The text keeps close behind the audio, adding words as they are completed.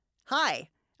Hi,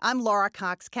 I'm Laura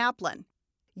Cox Kaplan.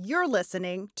 You're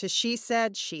listening to She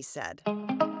Said, She Said.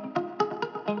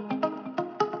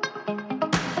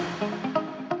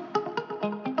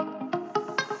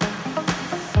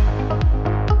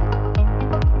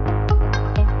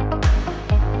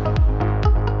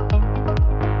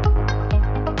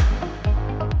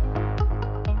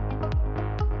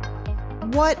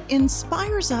 What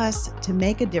inspires us to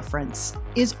make a difference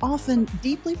is often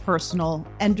deeply personal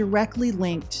and directly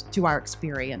linked to our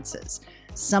experiences.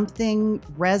 Something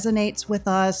resonates with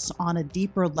us on a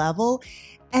deeper level,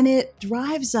 and it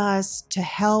drives us to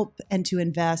help and to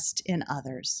invest in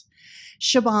others.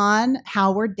 Siobhan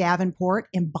Howard Davenport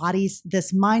embodies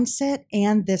this mindset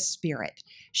and this spirit.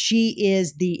 She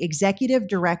is the executive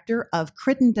director of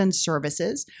Crittenton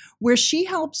Services, where she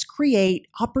helps create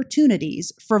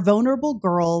opportunities for vulnerable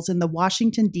girls in the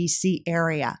Washington, D.C.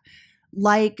 area.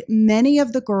 Like many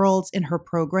of the girls in her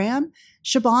program,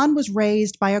 Siobhan was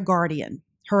raised by a guardian,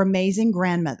 her amazing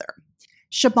grandmother.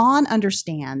 Siobhan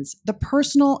understands the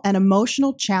personal and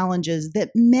emotional challenges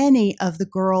that many of the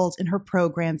girls in her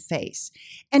program face,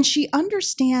 and she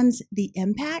understands the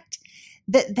impact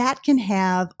that can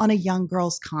have on a young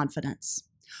girl's confidence.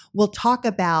 We'll talk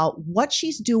about what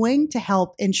she's doing to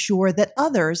help ensure that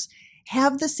others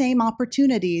have the same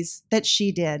opportunities that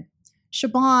she did.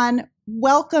 Siobhan,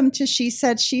 welcome to She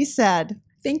Said, She Said.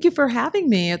 Thank you for having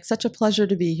me. It's such a pleasure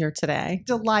to be here today.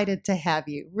 Delighted to have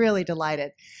you. Really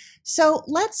delighted. So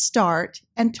let's start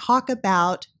and talk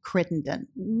about Crittenton.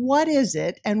 What is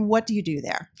it and what do you do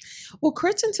there? Well,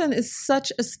 Crittenton is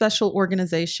such a special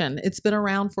organization. It's been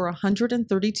around for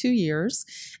 132 years,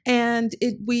 and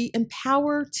we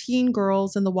empower teen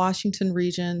girls in the Washington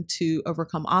region to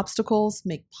overcome obstacles,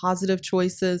 make positive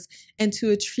choices, and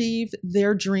to achieve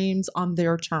their dreams on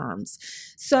their terms.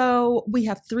 So we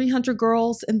have 300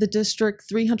 girls in the district,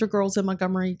 300 girls in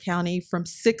Montgomery County from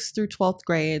 6th through 12th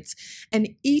grades, and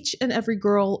each and every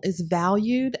girl is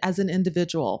valued as an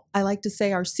individual. I like to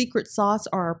say our secret sauce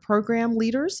are our program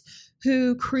leaders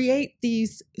who create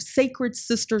these sacred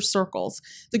sister circles.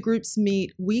 The groups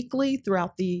meet weekly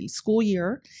throughout the school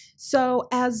year. So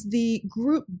as the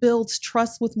group builds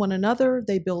trust with one another,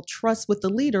 they build trust with the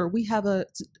leader. We have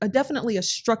definitely a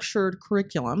structured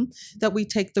curriculum that we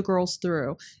take the girls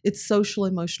through. It's social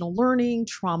emotional learning,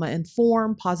 trauma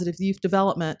informed, positive youth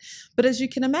development. But as you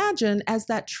can imagine, as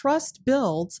that trust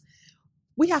builds,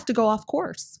 we have to go off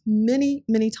course many,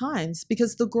 many times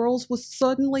because the girls will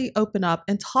suddenly open up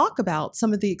and talk about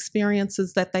some of the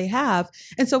experiences that they have.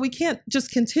 And so we can't just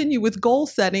continue with goal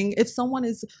setting if someone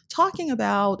is talking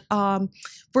about,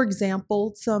 for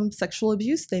example, some sexual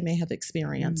abuse they may have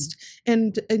experienced.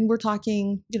 And we're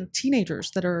talking,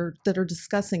 teenagers that are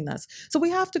discussing this. So we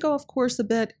have to go off course a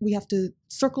bit. We have to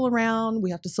circle around.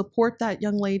 We have to support that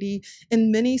young lady.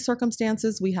 In many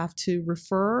circumstances, we have to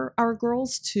refer our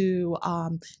girls to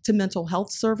mental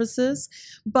health services,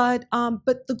 but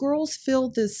the girls feel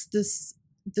this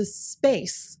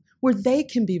space where they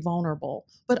can be vulnerable,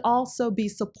 but also be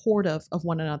supportive of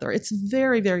one another. It's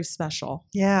very, very special.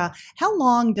 Yeah. How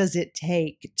long does it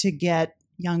take to get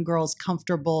young girls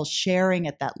comfortable sharing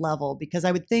at that level? Because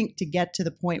I would think to get to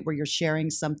the point where you're sharing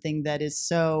something that is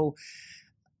so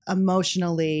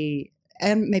emotionally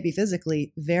and maybe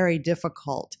physically very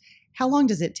difficult, how long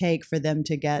does it take for them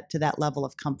to get to that level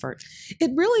of comfort?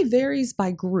 It really varies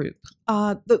by group.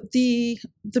 The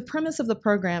premise of the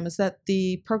program is that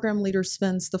the program leader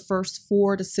spends the first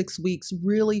 4 to 6 weeks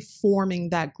really forming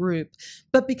that group.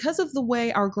 But because of the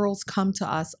way our girls come to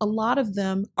us, a lot of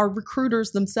them are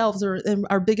recruiters themselves or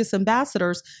our biggest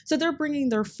ambassadors. So they're bringing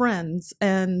their friends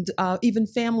and even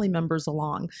family members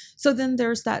along. So then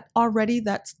there's that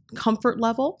comfort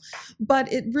level. But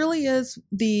it really is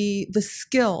the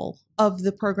skill of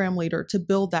the program leader to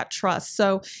build that trust.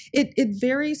 So it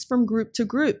varies from group to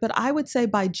group, but I would say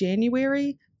by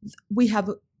January, we have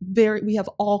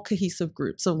all cohesive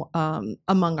groups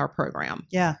among our program.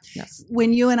 Yeah. Yes.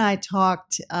 When you and I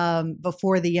talked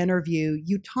before the interview,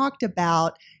 you talked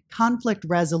about conflict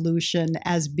resolution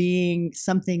as being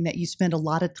something that you spend a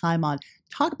lot of time on.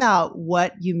 Talk about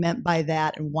what you meant by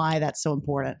that and why that's so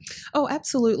important. Oh,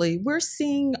 absolutely. We're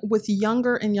seeing with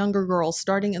younger and younger girls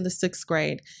starting in the 6th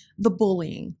grade, the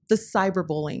bullying, the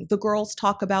cyberbullying. The girls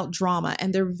talk about drama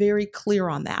and they're very clear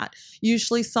on that.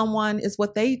 Usually someone is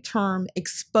what they term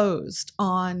exposed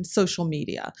on social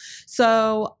media.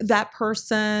 So that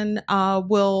person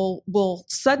will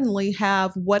suddenly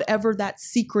have whatever that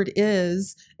secret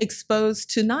is exposed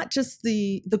to not just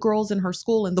the girls in her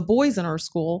school and the boys in her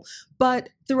school, but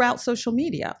throughout social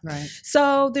media. Right.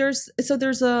 So there's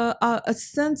a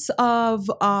sense of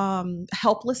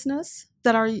helplessness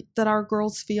that our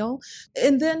girls feel.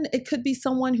 And then it could be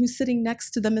someone who's sitting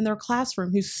next to them in their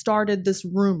classroom who started this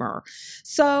rumor.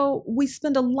 So we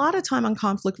spend a lot of time on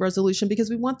conflict resolution because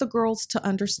we want the girls to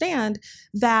understand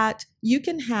that you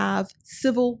can have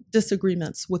civil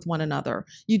disagreements with one another.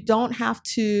 You don't have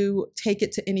to take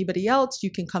it to anybody else.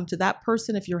 You can come to that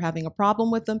person if you're having a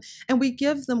problem with them. And we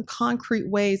give them concrete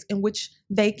ways in which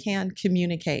they can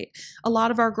communicate. A lot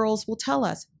of our girls will tell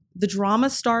us, the drama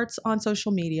starts on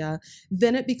social media,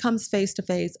 then it becomes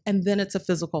face-to-face, and then it's a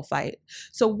physical fight.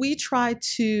 So we try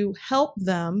to help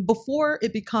them before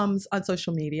it becomes on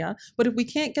social media. But if we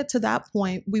can't get to that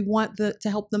point, we want to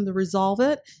help them to resolve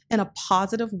it in a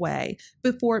positive way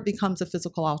before it becomes a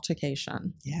physical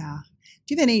altercation. Yeah.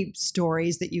 Do you have any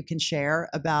stories that you can share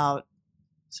about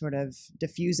sort of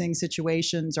diffusing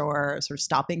situations or sort of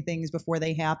stopping things before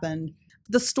they happen?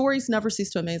 The stories never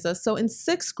cease to amaze us. So in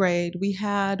 6th grade, we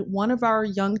had one of our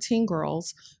young teen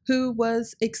girls who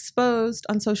was exposed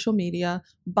on social media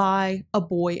by a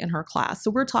boy in her class.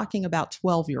 So we're talking about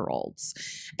 12-year-olds.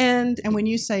 And when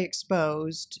you say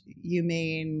exposed, you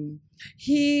mean?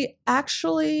 He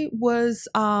actually was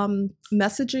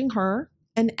messaging her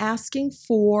and asking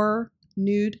for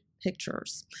nude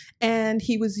pictures. And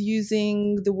he was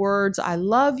using the words, "I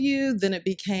love you." Then it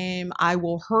became, "I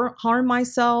will harm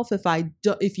myself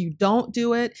if you don't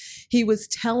do it." He was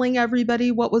telling everybody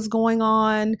what was going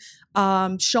on,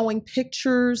 showing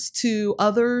pictures to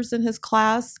others in his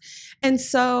class. And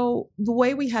so the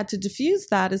way we had to diffuse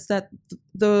that is that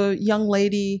the young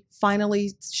lady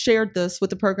finally shared this with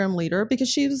the program leader because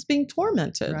she was being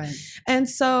tormented. Right. And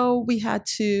so we had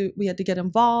to get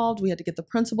involved. We had to get the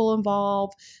principal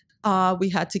involved. We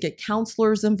had to get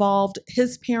counselors involved.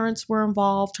 His parents were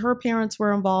involved. Her parents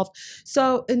were involved.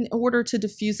 So in order to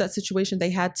diffuse that situation,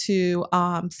 they had to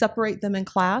separate them in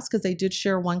class because they did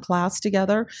share one class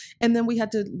together. And then we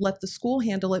had to let the school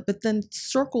handle it, but then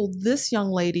circle this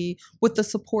young lady with the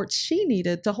support she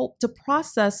needed to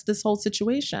process this whole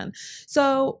situation.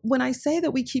 So when I say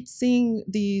that we keep seeing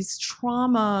these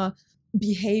trauma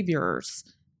behaviors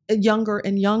younger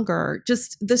and younger,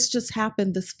 this just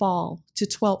happened this fall to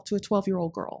a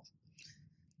 12-year-old girl.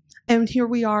 And here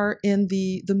we are in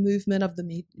the movement of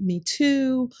the Me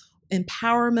Too,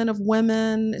 empowerment of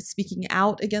women, speaking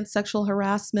out against sexual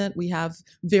harassment. We have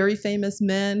very famous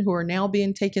men who are now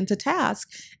being taken to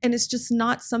task, and it's just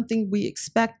not something we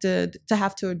expected to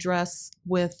have to address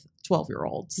with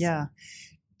 12-year-olds. Yeah.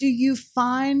 Do you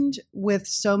find with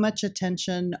so much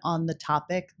attention on the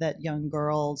topic that young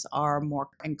girls are more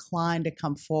inclined to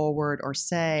come forward or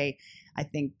say, "I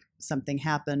think something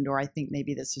happened," or "I think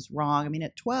maybe this is wrong"? I mean,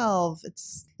 at 12,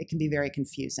 it can be very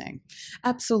confusing.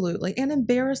 Absolutely. And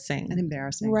embarrassing.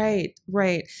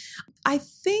 Right. I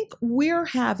think we're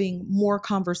having more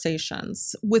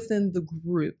conversations within the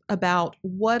group about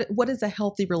what is a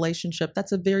healthy relationship.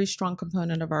 That's a very strong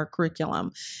component of our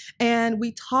curriculum. And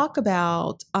we talk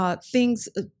about things,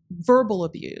 verbal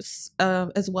abuse,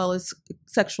 as well as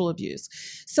sexual abuse.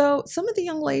 So some of the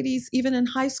young ladies, even in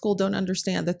high school, don't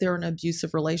understand that they're in an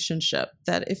abusive relationship,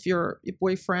 that if your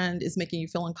boyfriend is making you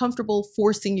feel uncomfortable,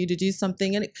 forcing you to do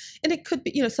something, and it could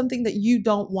be, something that you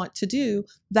don't want to do,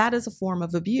 that is a form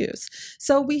of abuse.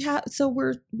 So we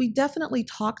definitely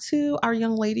talk to our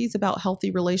young ladies about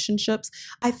healthy relationships.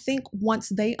 I think once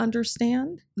they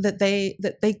understand that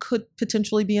they could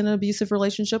potentially be in an abusive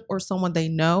relationship, or someone they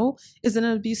know is in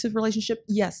an abusive relationship,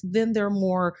 yes, then they're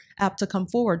more apt to come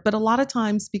forward. But a lot of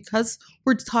times, because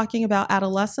we're talking about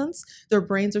adolescents, their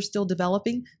brains are still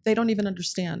developing. They don't even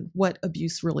understand what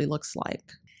abuse really looks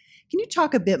like. Can you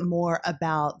talk a bit more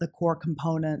about the core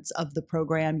components of the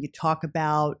program? You talk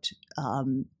about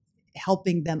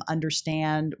helping them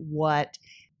understand what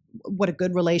a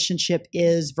good relationship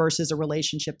is versus a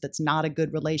relationship that's not a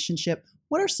good relationship.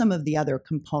 What are some of the other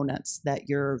components that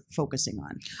you're focusing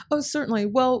on? Oh, certainly.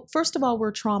 Well, first of all,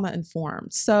 we're trauma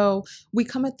informed. So we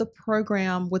come at the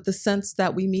program with the sense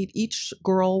that we meet each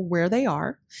girl where they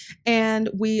are, and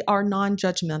we are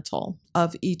non-judgmental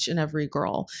of each and every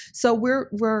girl. So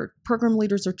we're program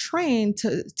leaders are trained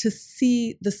to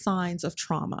see the signs of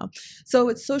trauma. So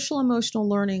it's social emotional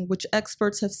learning, which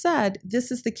experts have said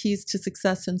this is the keys to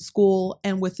success in school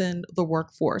and within the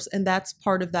workforce. And that's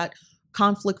part of that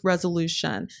conflict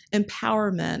resolution,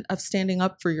 empowerment of standing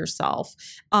up for yourself,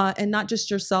 and not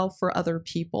just yourself, for other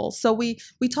people. So we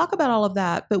talk about all of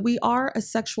that, but we are a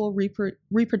sexual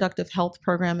reproductive health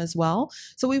program as well.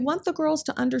 So we want the girls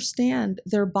to understand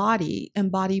their body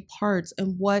and body parts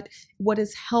and what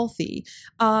is healthy.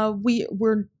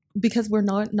 We're because we're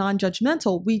not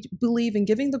non-judgmental, we believe in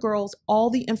giving the girls all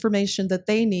the information that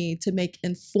they need to make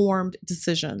informed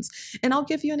decisions. And I'll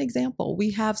give you an example.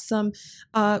 We had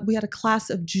a class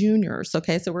of juniors.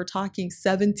 Okay. So we're talking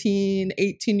 17,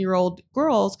 18-year-old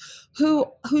girls who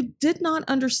did not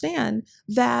understand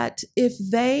that if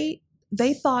they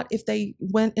thought if they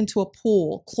went into a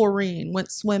pool, chlorine,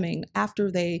 went swimming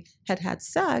after they had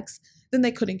sex, then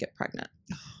they couldn't get pregnant.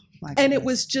 And it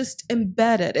was just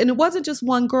embedded. And it wasn't just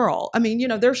one girl. I mean,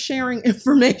 they're sharing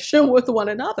information with one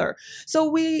another. So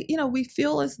we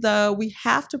feel as though we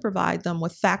have to provide them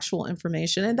with factual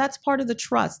information. And that's part of the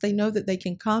trust. They know that they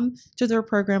can come to their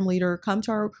program leader, come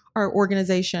to our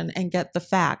organization and get the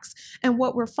facts. And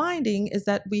what we're finding is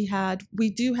that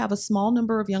we do have a small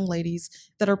number of young ladies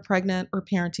that are pregnant or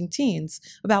parenting teens,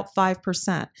 about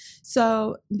 5%.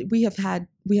 So we have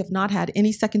not had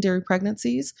any secondary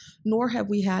pregnancies, nor have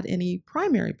we had any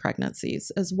primary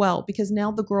pregnancies as well, because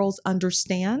now the girls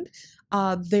understand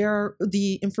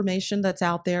the information that's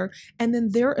out there, and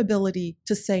then their ability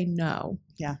to say no.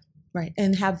 Yeah. Right.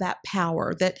 And have that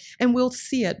power and we'll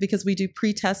see it because we do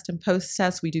pre-test and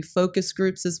post-test. We do focus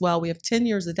groups as well. We have 10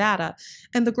 years of data,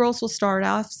 and the girls will start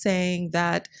off saying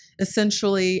that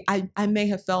essentially I may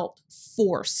have felt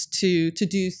forced to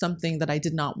do something that I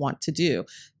did not want to do,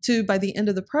 to by the end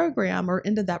of the program or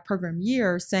end of that program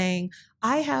year saying,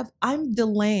 I'm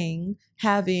delaying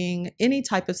having any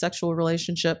type of sexual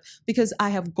relationship because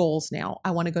I have goals now. I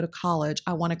want to go to college.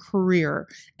 I want a career,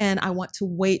 and I want to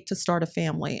wait to start a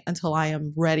family until I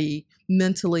am ready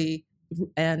mentally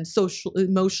and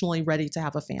emotionally ready to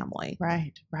have a family.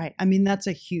 Right. I mean, that's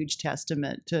a huge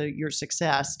testament to your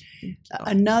success.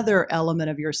 Another element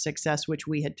of your success, which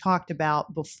we had talked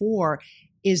about before,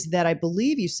 is that I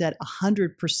believe you said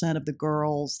 100% of the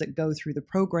girls that go through the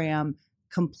program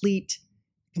complete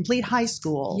high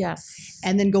school. Yes.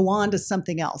 And then go on to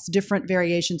something else, different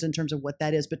variations in terms of what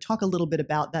that is. But talk a little bit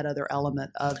about that other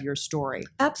element of your story.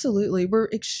 Absolutely. We're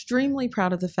extremely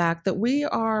proud of the fact that we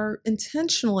are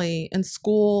intentionally in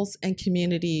schools and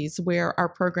communities where our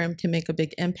program can make a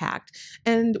big impact.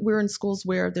 And we're in schools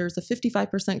where there's a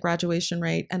 55% graduation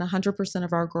rate and 100%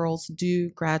 of our girls do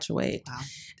graduate. Wow.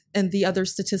 And the other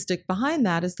statistic behind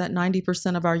that is that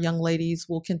 90% of our young ladies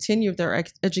will continue their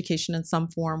education in some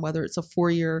form, whether it's a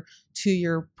 4-year,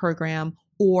 2-year program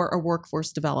or a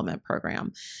workforce development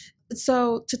program.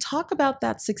 So to talk about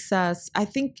that success, I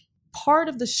think part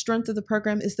of the strength of the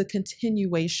program is the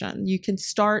continuation. You can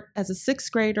start as a 6th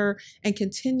grader and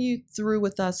continue through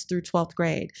with us through 12th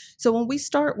grade. So when we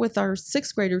start with our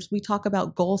 6th graders, we talk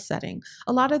about goal setting.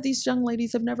 A lot of these young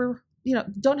ladies have never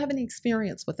don't have any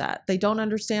experience with that. They don't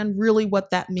understand really what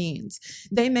that means.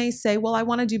 They may say, well, I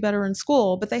want to do better in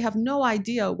school, but they have no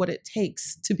idea what it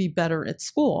takes to be better at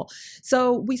school.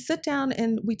 So we sit down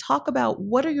and we talk about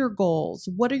what are your goals?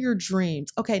 What are your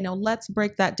dreams? Okay, now let's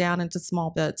break that down into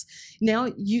small bits. Now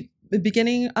the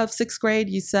beginning of 6th grade,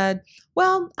 you said,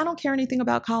 well, I don't care anything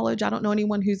about college. I don't know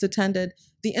anyone who's attended.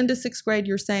 The end of 6th grade,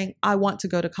 you're saying, I want to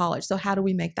go to college. So how do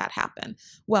we make that happen?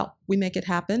 Well, we make it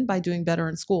happen by doing better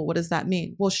in school. What does that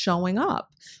mean? Well, showing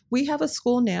up. We have a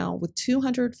school now with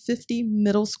 250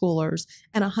 middle schoolers,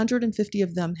 and 150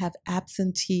 of them have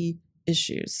absentee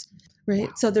issues. Right.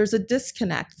 Wow. So there's a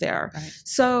disconnect there. Right.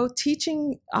 So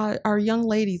teaching our young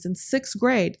ladies in 6th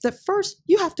grade that first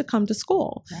you have to come to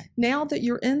school. Right. Now that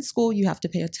you're in school, you have to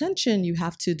pay attention. You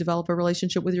have to develop a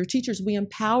relationship with your teachers. We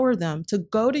empower them to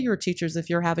go to your teachers if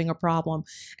you're having a problem.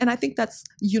 And I think that's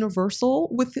universal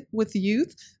with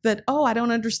youth that, oh, I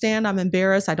don't understand. I'm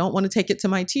embarrassed. I don't want to take it to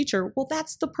my teacher. Well,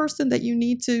 that's the person that you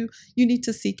need to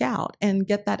seek out and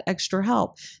get that extra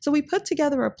help. So we put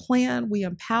together a plan. We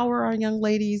empower our young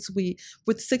ladies.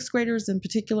 With 6th graders in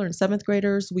particular and 7th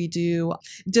graders, we do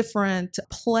different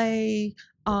play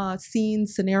scene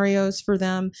scenarios for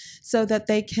them so that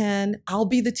they can, I'll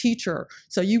be the teacher.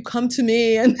 So you come to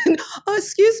me and, oh,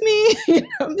 excuse me,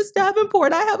 Miss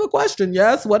Davenport, I have a question.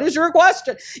 Yes, what is your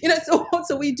question?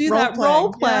 So we do that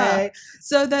role play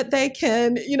so that they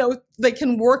can, they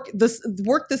can work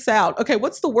this out. Okay,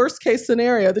 what's the worst case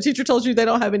scenario? The teacher tells you they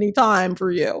don't have any time for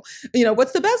you.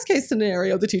 What's the best case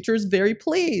scenario? The teacher is very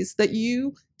pleased that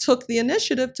you took the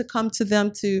initiative to come to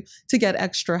them to get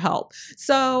extra help.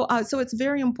 So it's a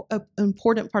very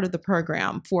important part of the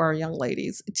program for our young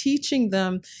ladies, teaching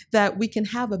them that we can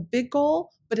have a big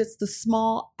goal, but it's the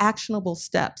small actionable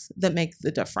steps that make the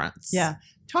difference. Yeah.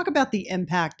 Talk about the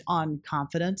impact on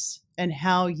confidence and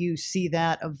how you see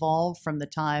that evolve from the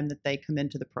time that they come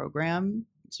into the program,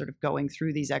 sort of going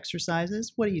through these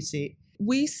exercises. What do you see?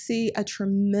 we see a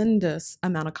tremendous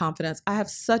amount of confidence. I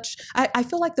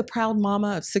feel like the proud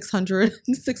mama of 600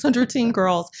 teen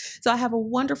girls. So I have a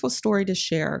wonderful story to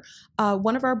share.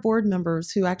 One of our board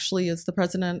members, who actually is the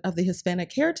president of the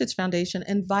Hispanic Heritage Foundation,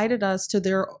 invited us to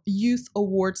their youth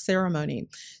award ceremony.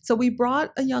 So we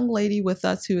brought a young lady with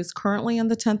us who is currently in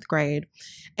the 10th grade,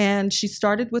 and she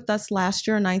started with us last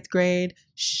year in 9th grade.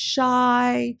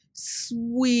 Shy,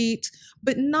 sweet,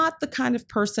 but not the kind of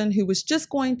person who was just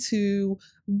going to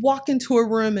walk into a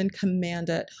room and command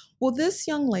it. Well, this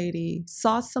young lady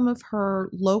saw some of her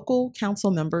local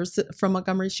council members from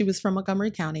Montgomery. She was from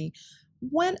Montgomery County.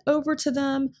 Went over to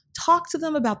them, talked to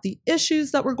them about the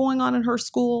issues that were going on in her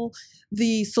school,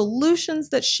 the solutions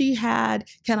that she had.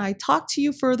 Can I talk to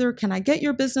you further? Can I get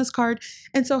your business card?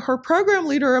 And so her program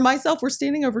leader and myself were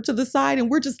standing over to the side,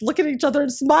 and we're just looking at each other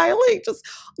and smiling. Just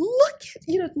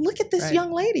look at this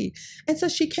young lady. And so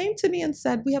she came to me and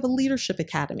said, we have a leadership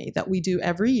academy that we do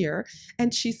every year.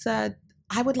 And she said,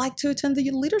 I would like to attend the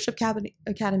Leadership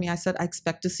Academy. I said, I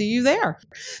expect to see you there.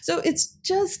 So it's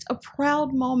just a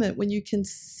proud moment when you can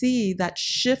see that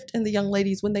shift in the young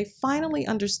ladies when they finally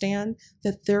understand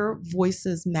that their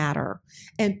voices matter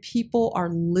and people are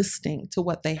listening to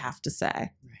what they have to say.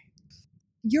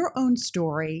 Your own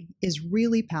story is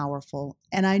really powerful,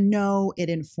 and I know it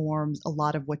informs a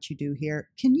lot of what you do here.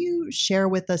 Can you share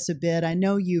with us a bit? I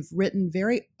know you've written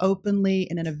very openly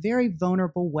and in a very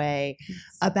vulnerable way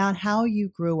about how you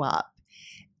grew up.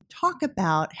 Talk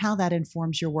about how that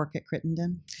informs your work at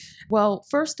Crittenton. Well,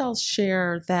 first I'll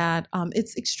share that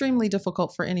it's extremely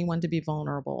difficult for anyone to be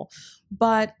vulnerable,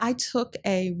 but I took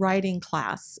a writing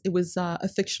class. It was a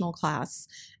fictional class.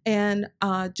 And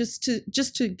just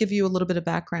to give you a little bit of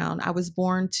background, I was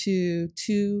born to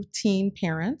two teen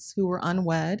parents who were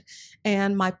unwed,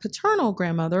 and my paternal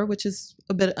grandmother, which is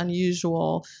a bit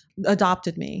unusual,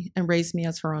 adopted me and raised me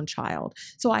as her own child.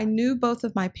 So I knew both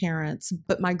of my parents,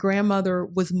 but my grandmother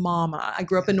was Mama. I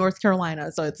grew up in North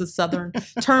Carolina, so it's a Southern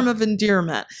term of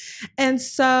endearment. And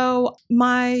so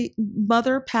my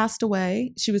mother passed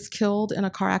away. She was killed in a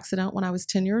car accident when I was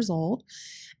 10 years old.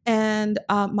 And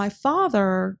my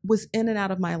father was in and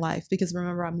out of my life because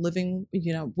remember, I'm living,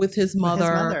 with his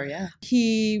mother. Yeah.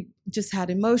 He just had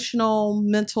emotional,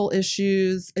 mental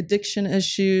issues, addiction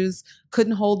issues,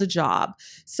 couldn't hold a job.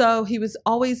 So he was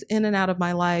always in and out of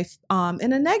my life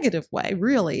in a negative way,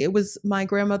 really. It was my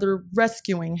grandmother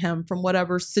rescuing him from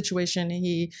whatever situation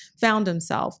he found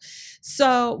himself.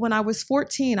 So when I was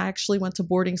 14, I actually went to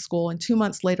boarding school, and 2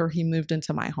 months later, he moved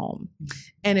into my home.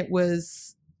 And it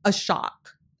was a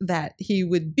shock that he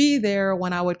would be there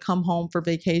when I would come home for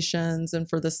vacations and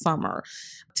for the summer.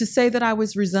 To say that I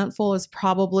was resentful is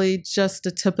probably just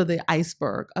a tip of the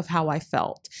iceberg of how I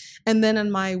felt. And then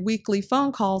in my weekly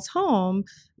phone calls home,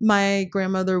 my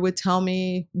grandmother would tell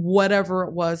me whatever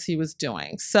it was he was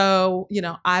doing. So,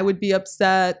 I would be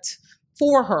upset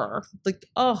for her. Like,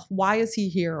 oh, why is he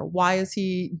here? Why is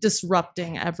he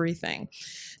disrupting everything?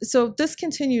 So this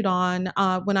continued on.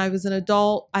 When I was an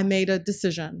adult, I made a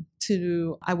decision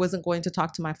I wasn't going to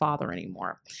talk to my father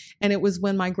anymore. And it was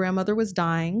when my grandmother was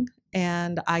dying,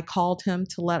 and I called him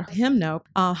to let him know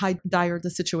how dire the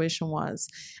situation was.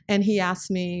 And he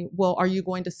asked me, well, are you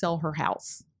going to sell her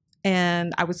house?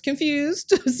 And I was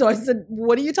confused. So I said,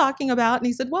 what are you talking about? And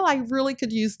he said, well, I really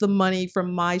could use the money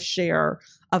from my share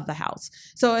of the house.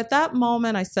 So at that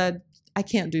moment, I said, I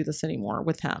can't do this anymore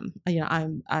with him.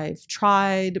 I've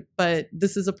tried, but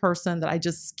this is a person that I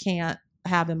just can't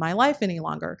have in my life any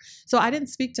longer. So I didn't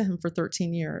speak to him for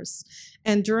 13 years.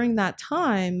 And during that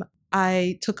time,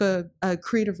 I took a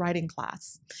creative writing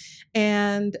class,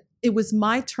 and it was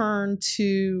my turn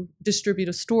to distribute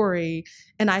a story.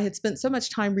 And I had spent so much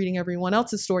time reading everyone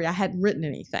else's story, I hadn't written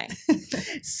anything.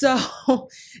 So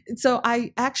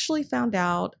I actually found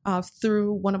out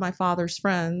through one of my father's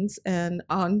friends, and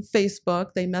on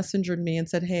Facebook, they messengered me and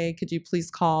said, hey, could you please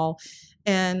call?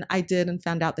 And I did, and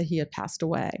found out that he had passed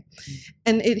away.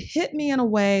 And it hit me in a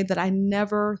way that I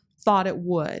never thought it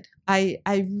would.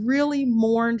 I really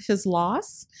mourned his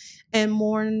loss and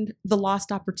mourned the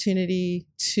lost opportunity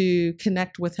to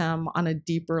connect with him on a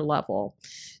deeper level.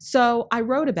 So I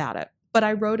wrote about it, but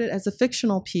I wrote it as a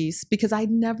fictional piece because I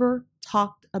never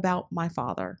talked about my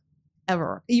father.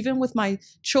 Ever. Even with my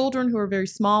children who are very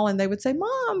small, and they would say,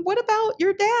 Mom, what about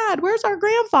your dad? Where's our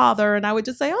grandfather? And I would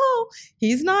just say, oh,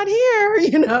 he's not here.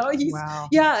 Wow.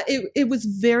 Yeah, it was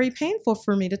very painful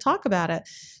for me to talk about it.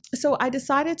 So I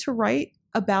decided to write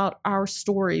about our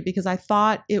story because I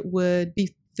thought it would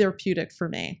be therapeutic for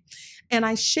me. And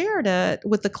I shared it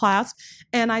with the class,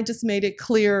 and I just made it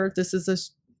clear this is a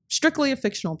strictly a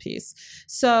fictional piece.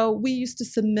 So we used to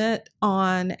submit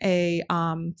on a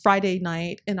Friday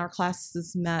night, and our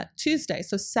classes met Tuesday.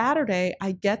 So Saturday,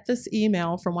 I get this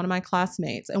email from one of my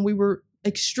classmates, and we were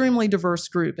extremely diverse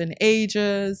group in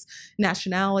ages,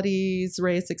 nationalities,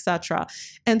 race, etc.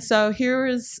 And so here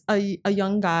is a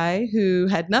young guy who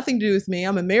had nothing to do with me.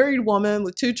 I'm a married woman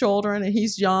with 2 children, and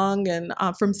he's young and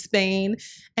from Spain.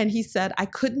 And he said, I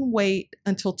couldn't wait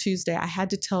until Tuesday. I had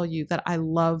to tell you that I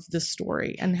love this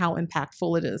story and how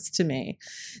impactful it is to me.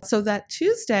 So that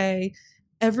Tuesday,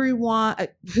 everyone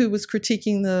who was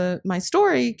critiquing my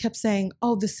story kept saying,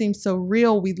 oh, this seems so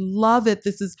real. We love it.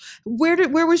 This is,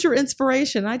 where was your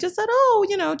inspiration? And I just said,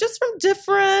 oh, just from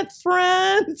different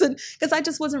friends. And because I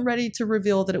just wasn't ready to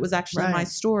reveal that it was actually my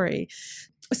story.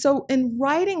 So in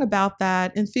writing about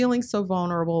that and feeling so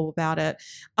vulnerable about it,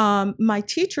 my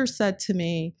teacher said to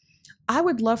me, I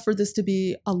would love for this to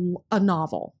be a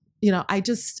novel.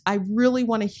 I really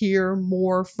want to hear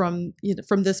more from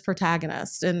this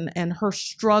protagonist and her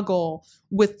struggle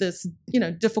with this,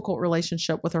 difficult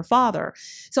relationship with her father.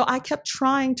 So I kept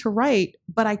trying to write,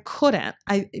 but I couldn't,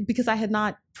 because I had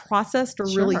not processed or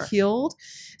really healed.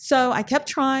 So I kept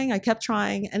trying.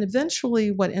 And eventually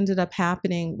what ended up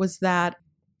happening was that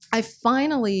I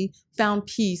finally found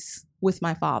peace with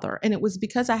my father. And it was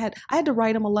because I had to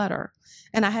write him a letter,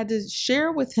 and I had to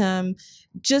share with him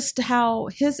just how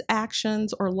his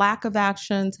actions or lack of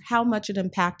actions, how much it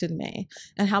impacted me,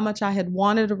 and how much I had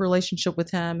wanted a relationship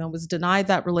with him and was denied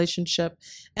that relationship,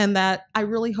 and that I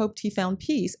really hoped he found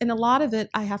peace. And a lot of it,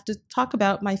 I have to talk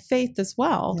about my faith as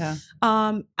well. Yeah.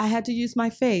 I had to use my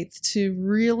faith to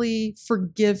really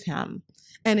forgive him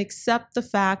and accept the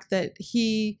fact that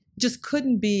he just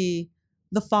couldn't be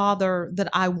the father that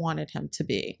I wanted him to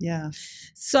be. Yeah.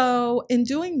 So in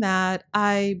doing that,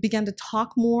 I began to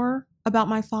talk more about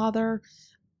my father,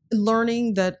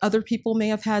 learning that other people may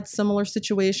have had similar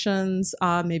situations.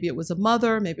 Maybe it was a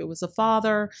mother, maybe it was a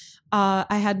father. I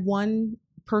had one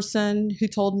person who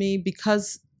told me,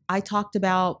 because I talked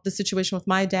about the situation with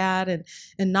my dad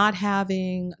and not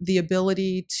having the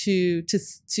ability to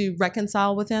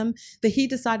reconcile with him, that he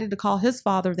decided to call his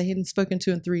father they hadn't spoken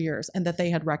to in 3 years, and that they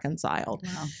had reconciled.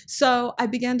 Wow. So I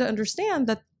began to understand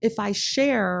that if I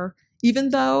share, even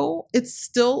though it's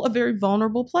still a very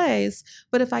vulnerable place,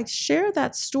 but if I share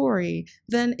that story,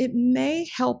 then it may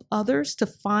help others to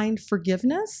find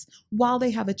forgiveness while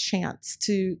they have a chance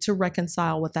to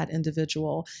reconcile with that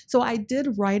individual. So I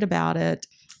did write about it,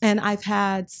 and I've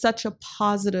had such a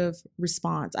positive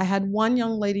response. I had one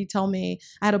young lady tell me,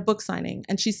 I had a book signing,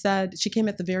 and she said, she came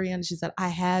at the very end, and she said, I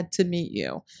had to meet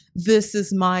you. This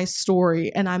is my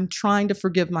story, and I'm trying to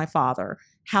forgive my father.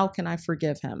 How can I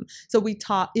forgive him? So we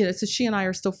taught, so she and I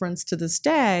are still friends to this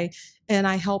day. And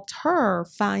I helped her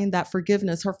find that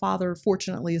forgiveness. Her father,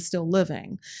 fortunately, is still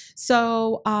living.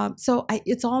 So,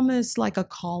 it's almost like a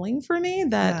calling for me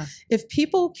that if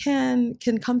people can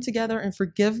come together and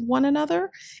forgive one another,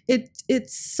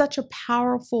 it's such a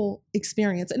powerful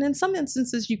experience. And in some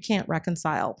instances, you can't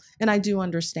reconcile, and I do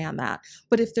understand that.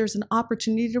 But if there's an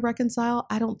opportunity to reconcile,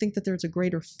 I don't think that there's a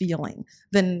greater feeling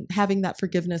than having that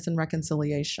forgiveness and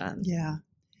reconciliation. Yeah.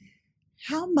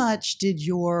 How much did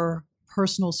your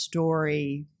personal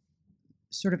story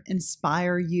sort of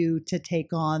inspire you to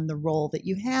take on the role that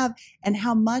you have, and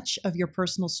how much of your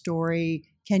personal story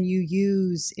can you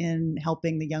use in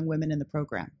helping the young women in the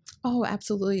program? Oh,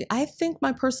 absolutely. I think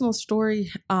my personal story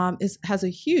has a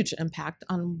huge impact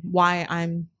on why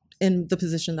I'm in the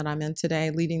position that I'm in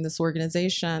today, leading this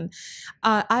organization.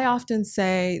 I often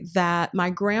say that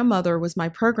my grandmother was my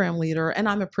program leader, and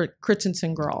I'm a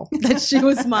Crittenton girl. That she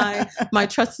was my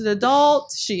trusted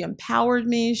adult. She empowered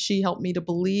me. She helped me to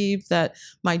believe that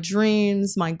my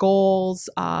dreams, my goals,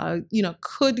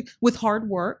 could, with hard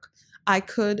work, I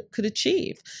could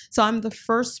achieve. So I'm the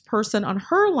first person on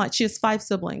her line. She has 5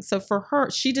 siblings. So for her,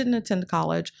 she didn't attend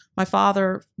college. My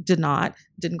father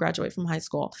didn't graduate from high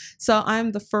school. So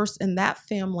I'm the first in that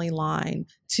family line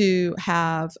to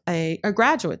have a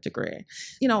graduate degree.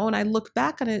 When I look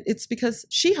back on it, it's because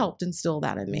she helped instill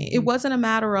that in me. It wasn't a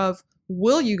matter of,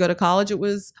 will you go to college? It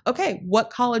was, okay,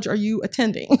 what college are you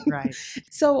attending? Right.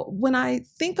 So when I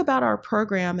think about our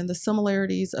program and the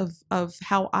similarities of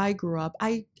how I grew up,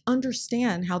 I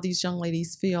understand how these young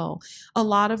ladies feel. A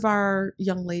lot of our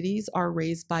young ladies are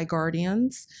raised by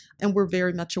guardians, and we're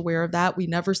very much aware of that. We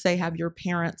never say, have your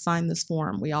parents sign this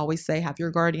form. We always say, have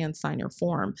your guardian sign your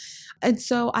form. And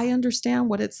so I understand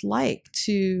what it's like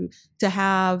to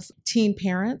have teen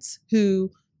parents who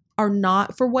are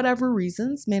not, for whatever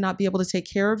reasons, may not be able to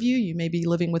take care of you. You may be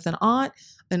living with an aunt,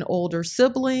 an older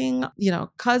sibling,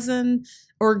 cousin,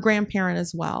 or grandparent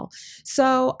as well.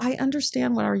 So I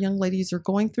understand what our young ladies are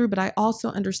going through, but I also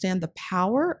understand the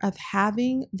power of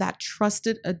having that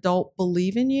trusted adult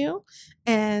believe in you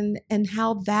and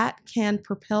how that can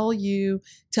propel you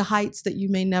to heights that you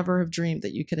may never have dreamed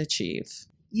that you could achieve.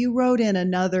 You wrote in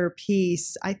another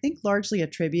piece, I think largely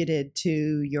attributed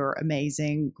to your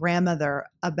amazing grandmother,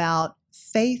 about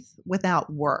faith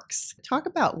without works. Talk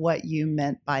about what you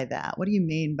meant by that. What do you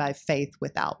mean by faith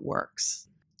without works?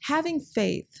 Having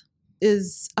faith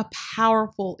is a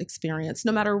powerful experience,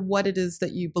 no matter what it is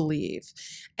that you believe.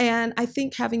 And I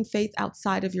think having faith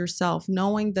outside of yourself,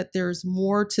 knowing that there's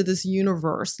more to this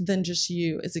universe than just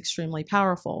you, is extremely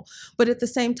powerful. But at the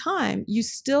same time, you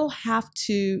still have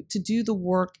to do the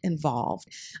work involved.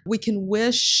 We can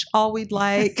wish all we'd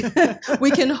like. We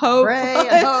can hope,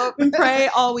 and pray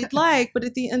all we'd like. But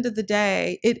at the end of the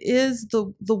day, it is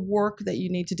the work that you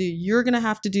need to do. You're going to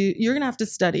have to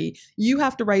study. You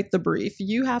have to write the brief.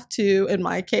 You have to, in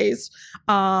my case,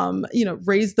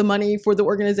 raise the money for the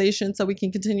organization so we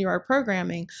can continue our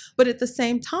programming. But at the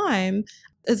same time,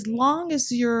 as long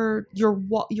as your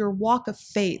walk of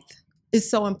faith is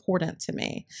so important to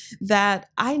me, that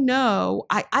I know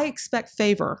I expect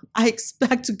favor. I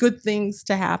expect good things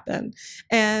to happen.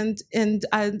 And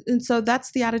so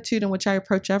that's the attitude in which I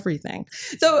approach everything.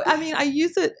 So, I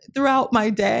use it throughout my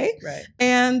day. Right.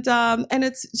 And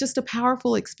it's just a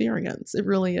powerful experience. It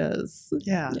really is.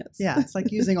 Yeah. Yes. Yeah. It's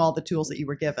like using all the tools that you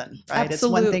were given, right? Absolutely. It's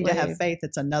one thing to have faith.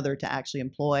 It's another to actually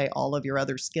employ all of your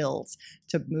other skills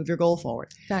to move your goal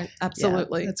forward.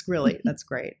 Absolutely. Yeah, that's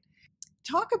great.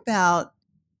 Talk about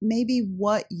maybe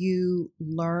what you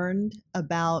learned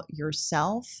about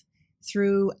yourself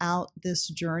throughout this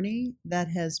journey that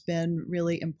has been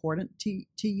really important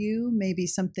to you, maybe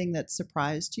something that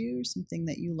surprised you, something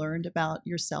that you learned about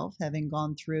yourself having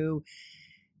gone through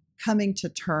coming to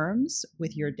terms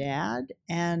with your dad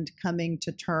and coming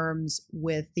to terms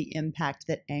with the impact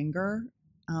that anger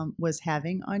was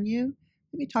having on you.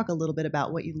 Maybe talk a little bit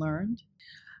about what you learned.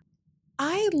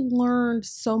 I learned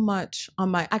so much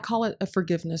on I call it a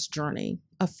forgiveness journey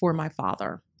for my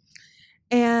father.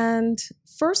 And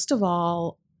first of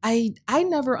all, I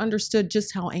never understood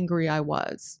just how angry I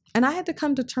was. And I had to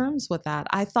come to terms with that.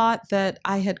 I thought that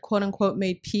I had, quote unquote,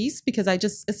 made peace because I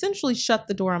just essentially shut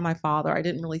the door on my father. I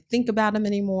didn't really think about him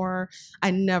anymore. I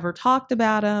never talked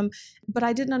about him. But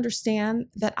I didn't understand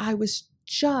that I was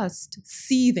just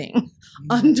seething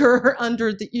under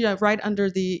the, right under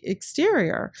the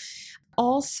exterior.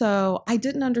 Also, I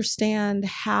didn't understand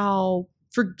how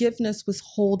forgiveness was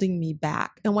holding me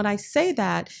back. And when I say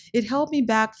that, it held me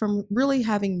back from really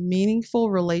having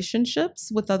meaningful relationships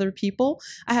with other people.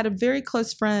 I had a very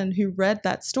close friend who read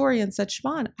that story and said,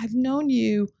 Siobhan, I've known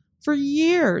you for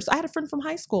years. I had a friend from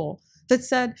high school that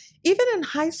said, even in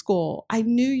high school, I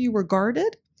knew you were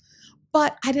guarded,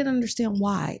 but I didn't understand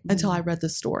why until I read the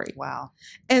story. Wow.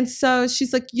 And so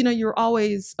she's like, you're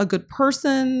always a good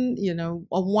person,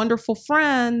 a wonderful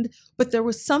friend, but there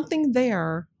was something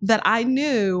there that I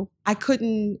knew I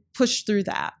couldn't push through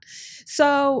that.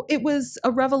 So it was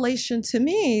a revelation to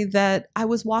me that I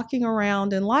was walking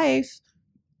around in life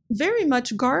very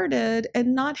much guarded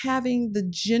and not having the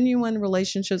genuine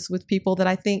relationships with people that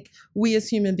I think we as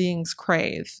human beings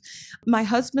crave. My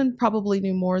husband probably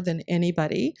knew more than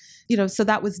anybody, so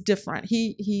that was different.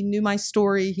 He knew my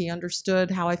story. He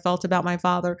understood how I felt about my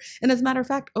father. And as a matter of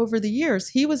fact, over the years,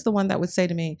 he was the one that would say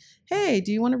to me, hey,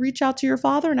 do you want to reach out to your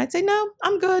father? And I'd say, no,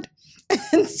 I'm good.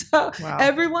 And so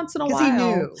every once in a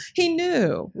while, he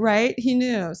knew, right? He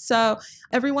knew. So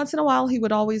every once in a while, he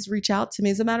would always reach out to me.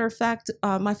 As a matter of fact,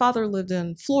 my father lived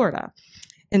in Florida,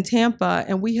 in Tampa,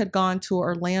 and we had gone to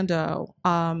Orlando.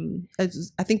 I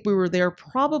think we were there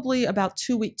probably about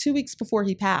 2 weeks before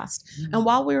he passed. Mm-hmm. And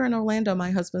while we were in Orlando,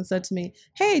 my husband said to me,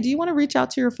 hey, do you want to reach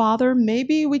out to your father?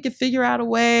 Maybe we could figure out a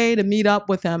way to meet up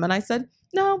with him. And I said,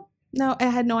 no, I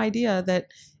had no idea that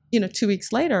 2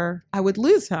 weeks later, I would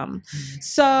lose him.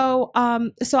 So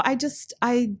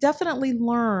I definitely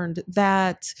learned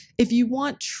that if you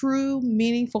want true,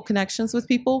 meaningful connections with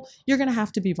people, you're going to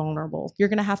have to be vulnerable. You're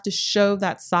going to have to show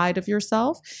that side of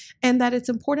yourself, and that it's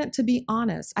important to be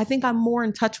honest. I think I'm more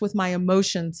in touch with my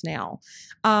emotions now.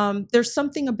 There's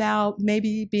something about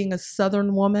maybe being a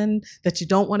Southern woman that you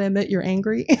don't want to admit you're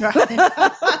angry. Right.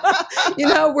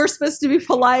 We're supposed to be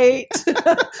polite,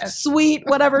 sweet,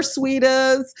 whatever sweet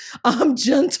is.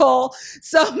 gentle.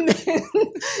 So,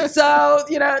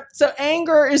 so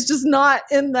anger is just not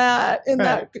in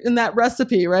that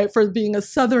recipe, right? For being a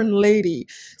Southern lady.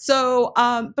 So,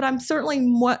 but I'm certainly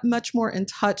much more in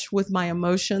touch with my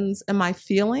emotions and my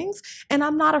feelings, and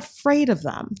I'm not afraid of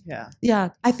them. Yeah.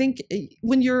 I think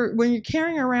when you're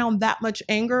carrying around that much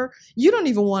anger, you don't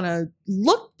even want to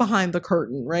look behind the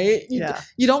curtain, right?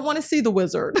 You don't want to see the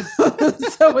wizard.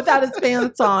 So without his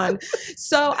pants on.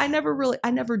 So I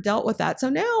never dealt with that. So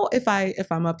now if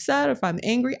I'm upset, if I'm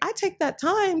angry, I take that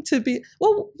time to be,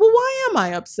 well, why am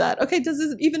I upset? Okay, does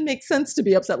it even make sense to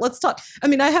be upset? Let's talk. I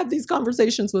mean, I have these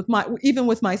conversations even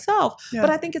with myself, but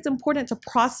I think it's important to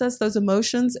process those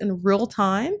emotions in real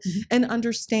time and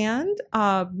understand,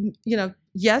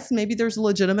 yes, maybe there's a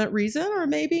legitimate reason, or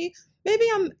maybe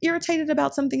I'm irritated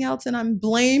about something else and I'm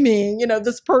blaming,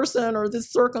 this person or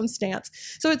this circumstance.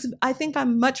 So I think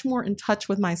I'm much more in touch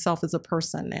with myself as a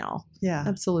person now. Yeah,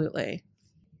 absolutely.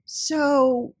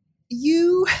 So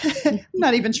I'm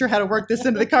not even sure how to work this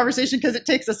into the conversation because it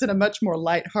takes us in a much more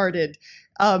lighthearted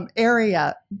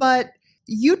area, but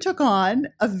you took on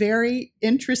a very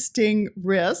interesting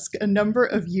risk a number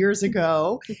of years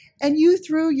ago, and you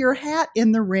threw your hat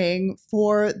in the ring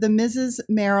for the Mrs.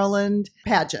 Maryland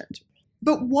pageant.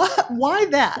 But why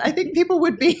that? I think people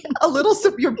would be a little,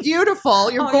 you're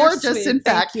beautiful, you're gorgeous, you're in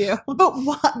fact. Thank you. But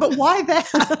why that?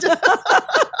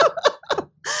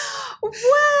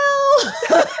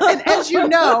 Well, and as you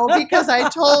know, because I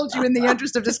told you in the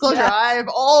interest of disclosure, I've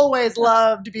always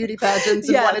loved beauty pageants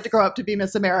and wanted to grow up to be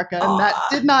Miss America. And that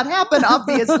did not happen,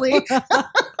 obviously.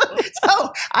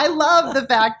 So I love the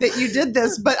fact that you did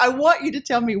this, but I want you to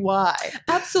tell me why.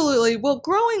 Absolutely. Well,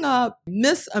 growing up,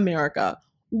 Miss America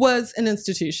was an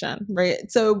institution,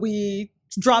 right? So we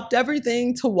dropped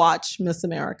everything to watch Miss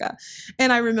America.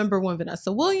 And I remember when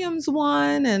Vanessa Williams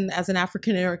won, and as an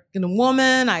African American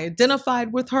woman, I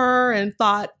identified with her and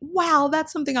thought, wow,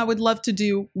 that's something I would love to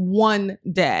do one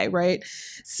day, right?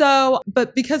 So,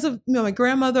 but because of my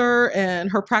grandmother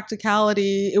and her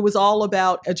practicality, it was all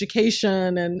about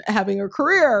education and having a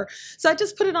career. So I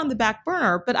just put it on the back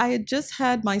burner. But I had just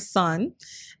had my son,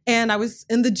 and I was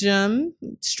in the gym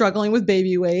struggling with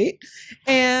baby weight,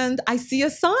 and I see a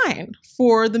sign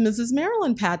for the Mrs.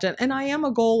 Maryland pageant, and I am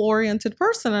a goal-oriented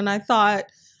person, and I thought,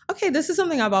 okay, this is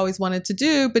something I've always wanted to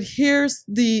do, but here's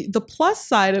the plus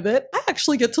side of it. I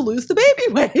actually get to lose the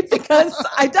baby weight because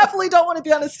I definitely don't want to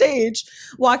be on a stage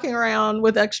walking around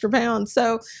with extra pounds.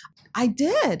 So I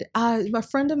did. A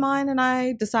friend of mine and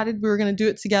I decided we were going to do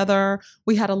it together.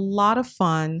 We had a lot of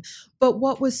fun. But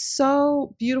what was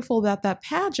so beautiful about that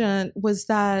pageant was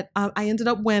that I ended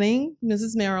up winning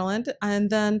Mrs. Maryland and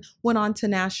then went on to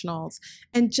nationals,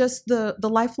 and just the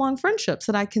lifelong friendships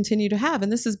that I continue to have. And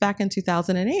this is back in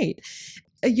 2008.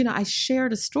 I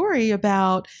shared a story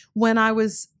about when I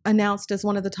was announced as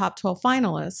one of the top 12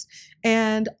 finalists,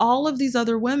 and all of these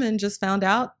other women just found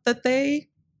out that they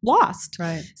lost.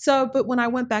 Right. So, but when I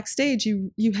went backstage,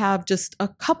 you have just a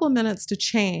couple of minutes to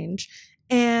change,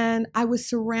 and I was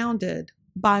surrounded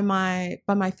by my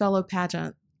fellow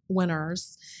pageant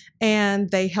winners, and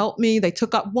they helped me. They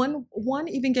took up one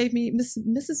even gave me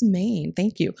Mrs. Maine.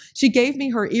 Thank you. She gave me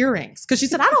her earrings because she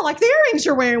said, I don't like the earrings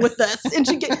you're wearing with this. And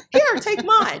she here, take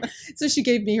mine. So she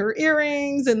gave me her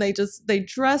earrings, and they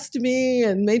dressed me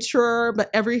and made sure, but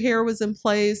every hair was in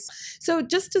place. So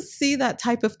just to see that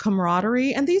type of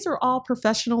camaraderie, and these are all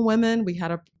professional women. We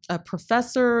had a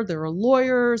professor, there were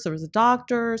lawyers, there was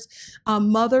doctors,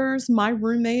 mothers. My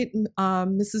roommate,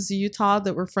 Mrs. Utah,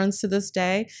 that we're friends to this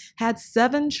day, had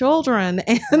 7 children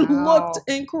and looked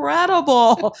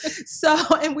incredible. So,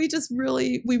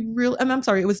 and I'm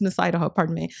sorry, it was Miss Idaho,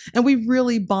 pardon me. And we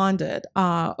really bonded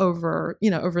over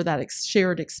that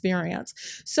shared experience.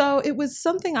 So it was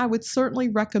something I would certainly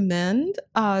recommend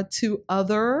to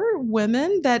other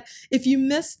women, that if you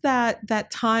missed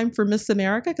that time for Miss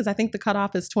America, because I think the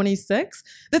cutoff is 26,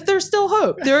 that there's still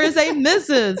hope. There is a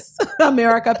Mrs.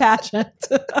 America pageant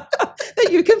that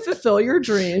you can fulfill your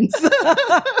dreams.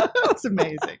 That's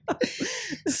amazing.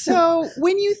 So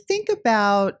when you think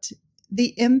about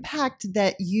the impact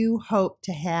that you hope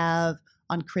to have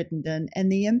on Crittenton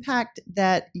and the impact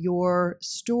that your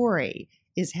story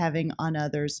is having on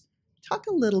others, talk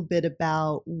a little bit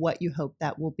about what you hope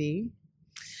that will be.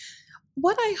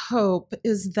 What I hope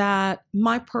is that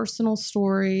my personal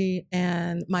story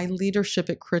and my leadership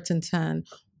at Crittenton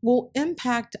will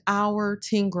impact our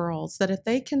teen girls, that if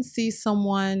they can see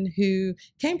someone who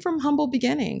came from humble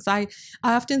beginnings. I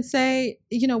often say,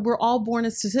 we're all born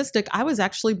a statistic. I was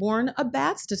actually born a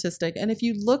bad statistic. And if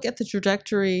you look at the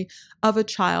trajectory of a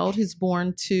child who's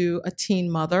born to a teen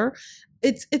mother,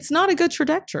 it's not a good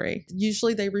trajectory.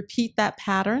 Usually they repeat that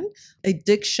pattern,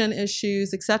 addiction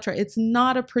issues, etc. It's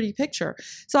not a pretty picture.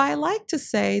 So I like to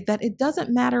say that it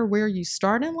doesn't matter where you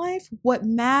start in life. What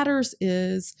matters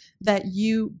is that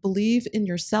you believe in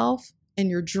yourself and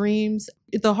your dreams.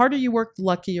 The harder you work, the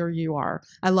luckier you are.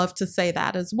 I love to say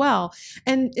that as well.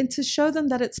 And to show them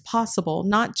that it's possible,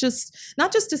 not just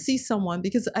to see someone,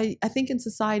 because I think in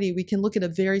society we can look at a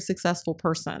very successful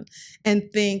person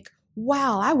and think,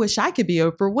 wow, I wish I could be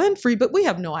Oprah Winfrey, but we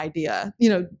have no idea,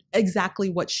 exactly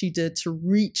what she did to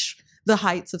reach the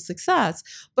heights of success.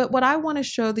 But what I want to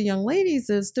show the young ladies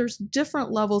is there's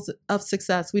different levels of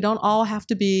success. We don't all have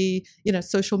to be,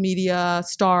 social media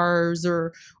stars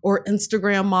or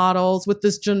Instagram models with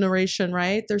this generation,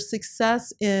 right? There's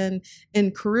success in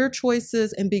career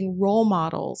choices and being role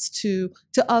models to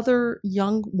other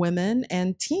young women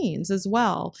and teens as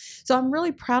well. So I'm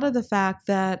really proud of the fact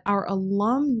that our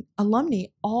alumni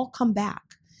all come back.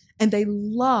 And they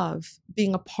love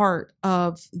being a part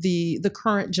of the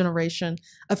current generation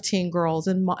of teen girls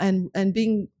and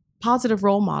being positive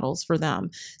role models for them.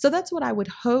 So that's what I would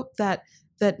hope that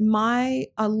my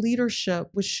leadership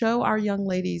would show our young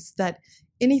ladies, that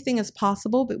anything is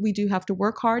possible, but we do have to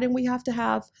work hard and we have to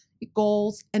have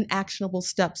goals and actionable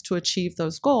steps to achieve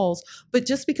those goals. But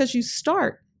just because you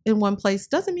start in one place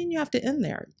doesn't mean you have to end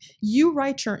there. You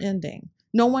write your ending.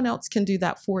 No one else can do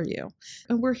that for you.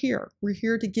 And we're here. We're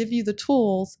here to give you the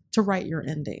tools to write your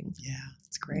ending. Yeah,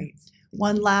 that's great.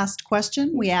 One last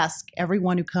question. We ask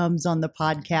everyone who comes on the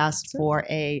podcast for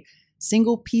a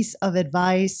single piece of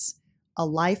advice, a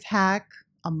life hack,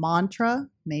 a mantra,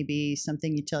 maybe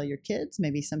something you tell your kids,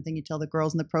 maybe something you tell the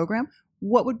girls in the program.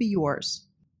 What would be yours?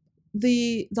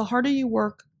 The harder you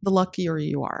work, the luckier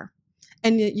you are.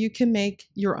 And yet you can make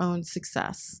your own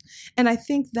success. And I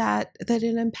think that it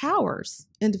empowers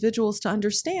individuals to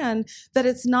understand that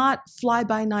it's not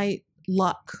fly-by-night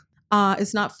luck.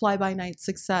 It's not fly-by-night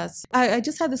success. I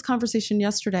just had this conversation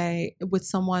yesterday with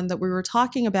someone that we were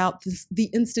talking about the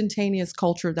instantaneous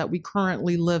culture that we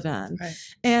currently live in. Right.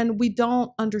 And we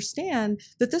don't understand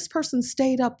that this person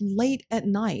stayed up late at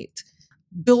night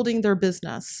building their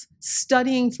business,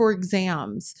 studying for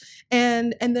exams.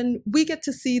 And then we get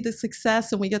to see the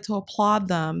success and we get to applaud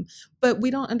them, but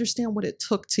we don't understand what it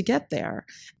took to get there.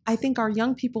 I think our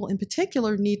young people in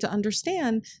particular need to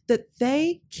understand that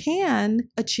they can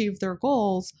achieve their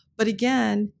goals, but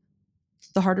again,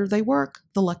 the harder they work,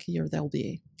 the luckier they'll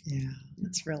be. Yeah,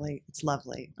 it's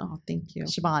lovely. Oh, thank you.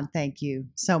 Siobhan, thank you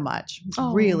so much. It's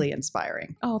really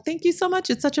inspiring. Oh, thank you so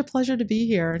much. It's such a pleasure to be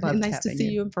here. And nice to see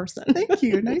you in person. Thank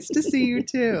you. Nice to see you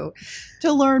too.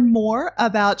 To learn more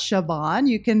about Siobhan,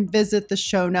 you can visit the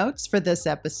show notes for this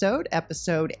episode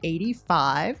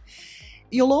 85.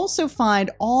 You'll also find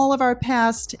all of our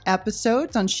past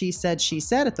episodes on She Said, She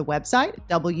Said at the website,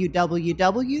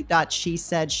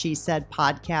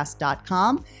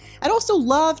 www.shesaidshesaidpodcast.com. I'd also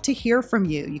love to hear from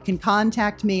you. You can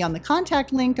contact me on the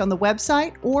contact link on the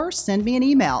website or send me an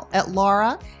email at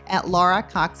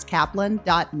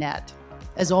laura@lauracoxkaplan.net.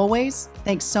 As always,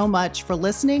 thanks so much for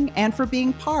listening and for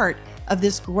being part of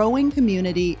this growing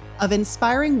community of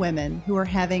inspiring women who are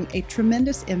having a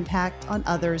tremendous impact on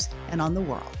others and on the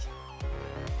world.